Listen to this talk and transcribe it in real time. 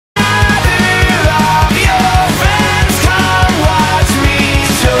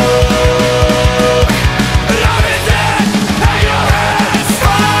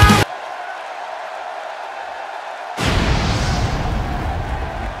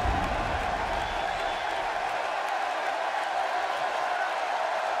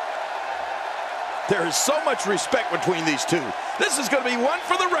There is so much respect between these two. This is going to be one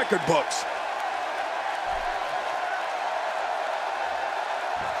for the record books.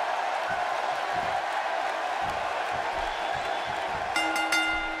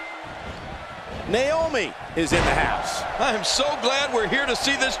 Naomi is in the house. I'm so glad we're here to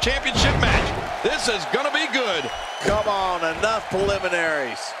see this championship match. This is going to be good. Come on, enough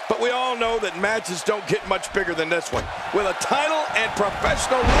preliminaries. But we all know that matches don't get much bigger than this one, with a title and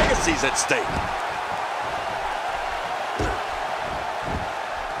professional legacies at stake.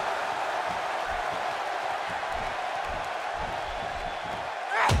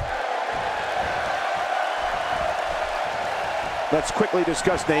 Let's quickly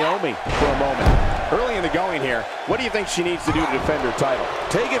discuss Naomi for a moment. Early in the going here, what do you think she needs to do to defend her title?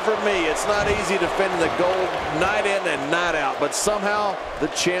 Take it from me, it's not easy defending the gold night in and night out, but somehow the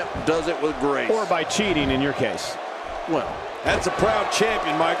champ does it with grace. Or by cheating in your case. Well, that's a proud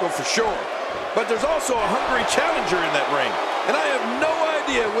champion, Michael, for sure. But there's also a hungry challenger in that ring, and I have no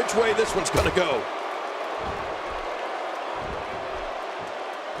idea which way this one's going to go.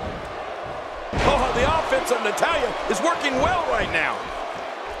 Oh, the offense of Natalya is working well right now.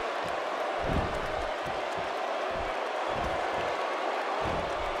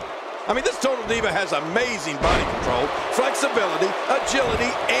 I mean, this Total Diva has amazing body control, flexibility, agility,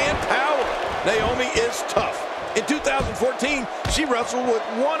 and power. Naomi is tough. In 2014, she wrestled with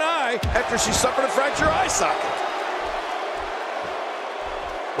one eye after she suffered a fractured eye socket.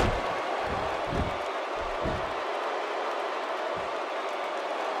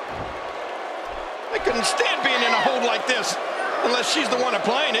 I couldn't stand being in a hold like this, unless she's the one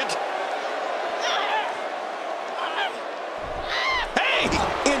applying it. Hey!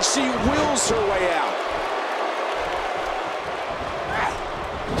 And she wills her way out.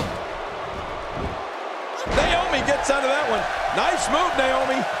 Naomi gets out of that one. Nice move,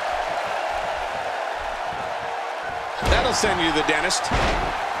 Naomi. That'll send you to the dentist.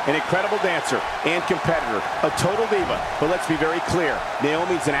 An incredible dancer and competitor, a total diva. But let's be very clear,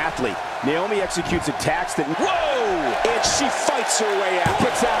 Naomi's an athlete. Naomi executes attacks that... Whoa! And she fights her way out.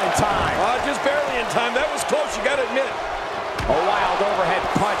 Kicks out in time. Just barely in time. That was close, you gotta admit. A wild overhead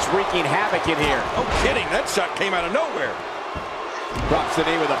punch wreaking havoc in here. No kidding, that shot came out of nowhere. Drops the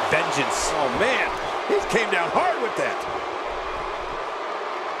knee with a vengeance. Oh, man. He came down hard with that.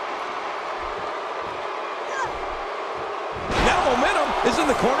 Now momentum is in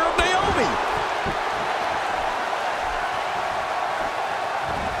the corner of Naomi.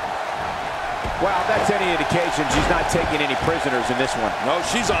 Wow, if that's any indication, she's not taking any prisoners in this one. No,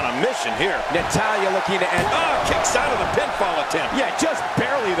 she's on a mission here. Natalya looking to end... Kicks out of the pinfall attempt. Yeah, just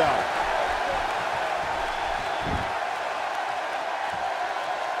barely, though.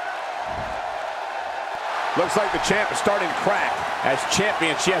 Looks like the champ is starting to crack. As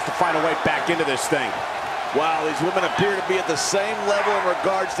champion, she has to find a way back into this thing. Wow, these women appear to be at the same level in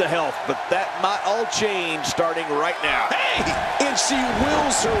regards to health, but that might all change starting right now. Hey! And she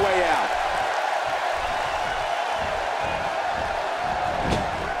wills her way out.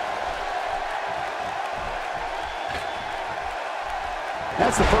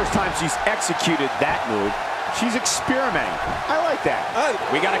 That's the first time she's executed that move. She's experimenting. I like that.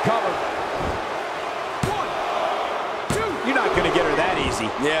 We got to cover. You're not going to get her that easy.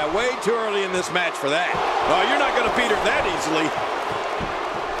 Yeah, way too early in this match for that. Oh, you're not going to beat her that easily.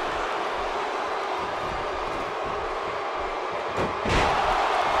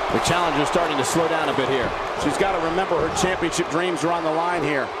 The challenger's starting to slow down a bit here. She's got to remember her championship dreams are on the line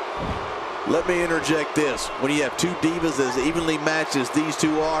here. Let me interject this. When you have two divas as evenly matched as these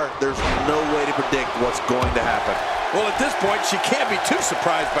two are, there's no way to predict what's going to happen. Well, at this point, she can't be too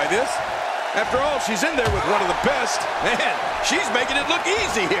surprised by this. After all, she's in there with one of the best. Man, she's making it look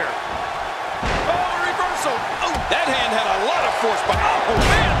easy here. Oh, reversal. Oh, that hand had a lot of force, but oh,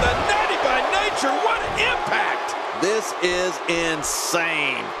 man, the natty by nature, what impact. This is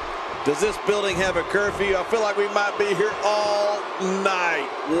insane. Does this building have a curfew? I feel like we might be here all night.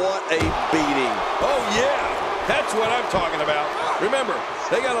 What a beating. Oh, yeah, that's what I'm talking about. Remember,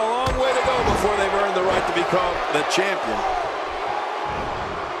 they got a long way to go before they've earned the right to be called the champion.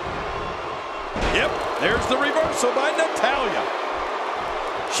 Yep, there's the reversal by Natalya.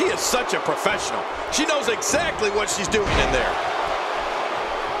 She is such a professional. She knows exactly what she's doing in there.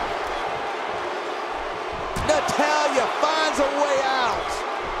 Natalya finds a way out.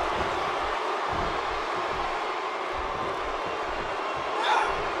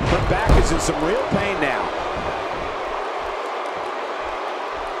 Her back is in some real pain now.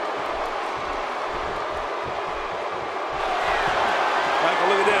 Michael,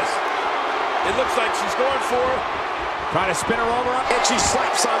 look at this. It looks like she's going for it. Trying to spin her over, and she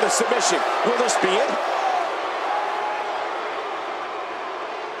slaps on the submission. Will this be it?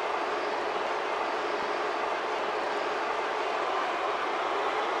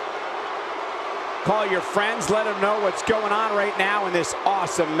 Call your friends, let them know what's going on right now in this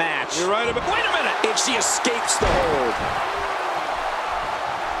awesome match. You're right, but wait a minute! And she escapes the hold.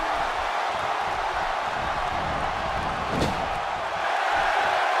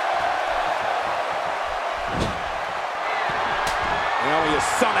 Naomi is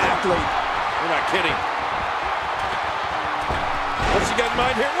some athlete. You're not kidding. What's she got in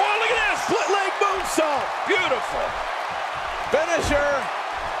mind here? Whoa, look at this! Split leg moonsault. Beautiful. Finisher.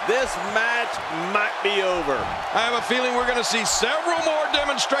 This match might be over. I have a feeling we're going to see several more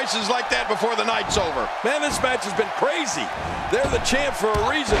demonstrations like that before the night's over. Man, this match has been crazy. They're the champ for a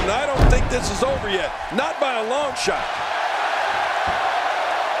reason, and I don't think this is over yet. Not by a long shot.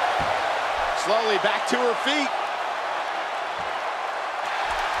 Slowly back to her feet.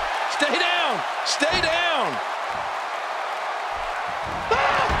 Stay down! Stay down!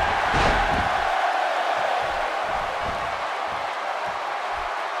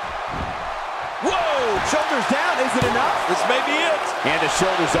 Shoulders down, is it enough? This may be it. And the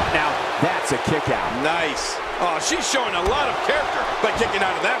shoulders up now. That's a kick out. Nice. Oh, she's showing a lot of character by kicking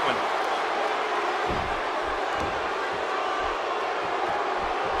out of that one.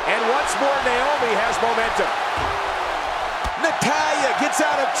 And once more, Naomi has momentum. Natalya gets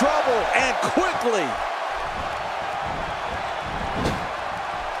out of trouble, and quickly.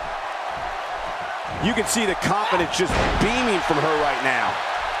 You can see the confidence just beaming from her right now.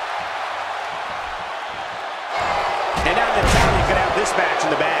 And now Natalya could have this match in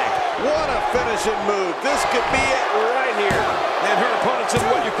the bag. What a finishing move. This could be it right here. And her opponent's in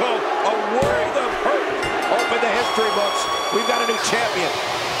what you call a world of hurt. Open the history books. We've got a new champion.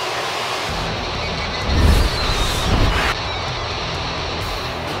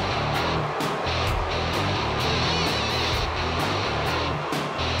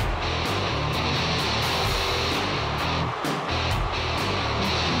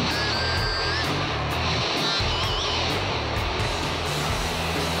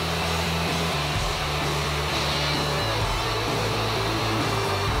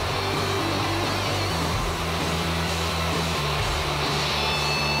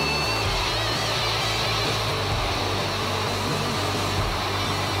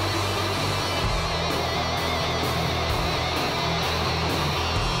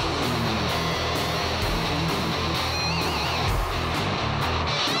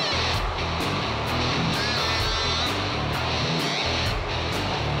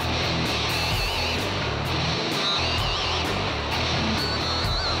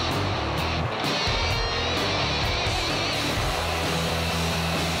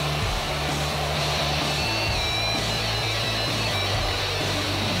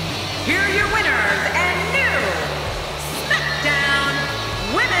 Here are your winners and new SmackDown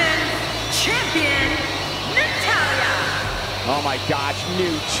Women's Champion, Natalya. Oh my gosh,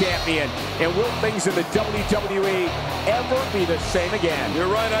 new champion. And will things in the WWE ever be the same again? You're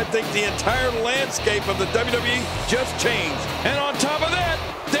right, I think the entire landscape of the WWE just changed. And on top of that,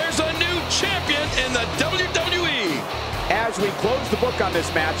 there's a new champion in the WWE. As we close the book on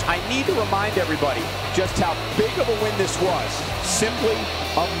this match, I need to remind everybody just how big of a win this was. Simply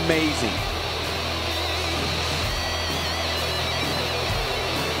amazing.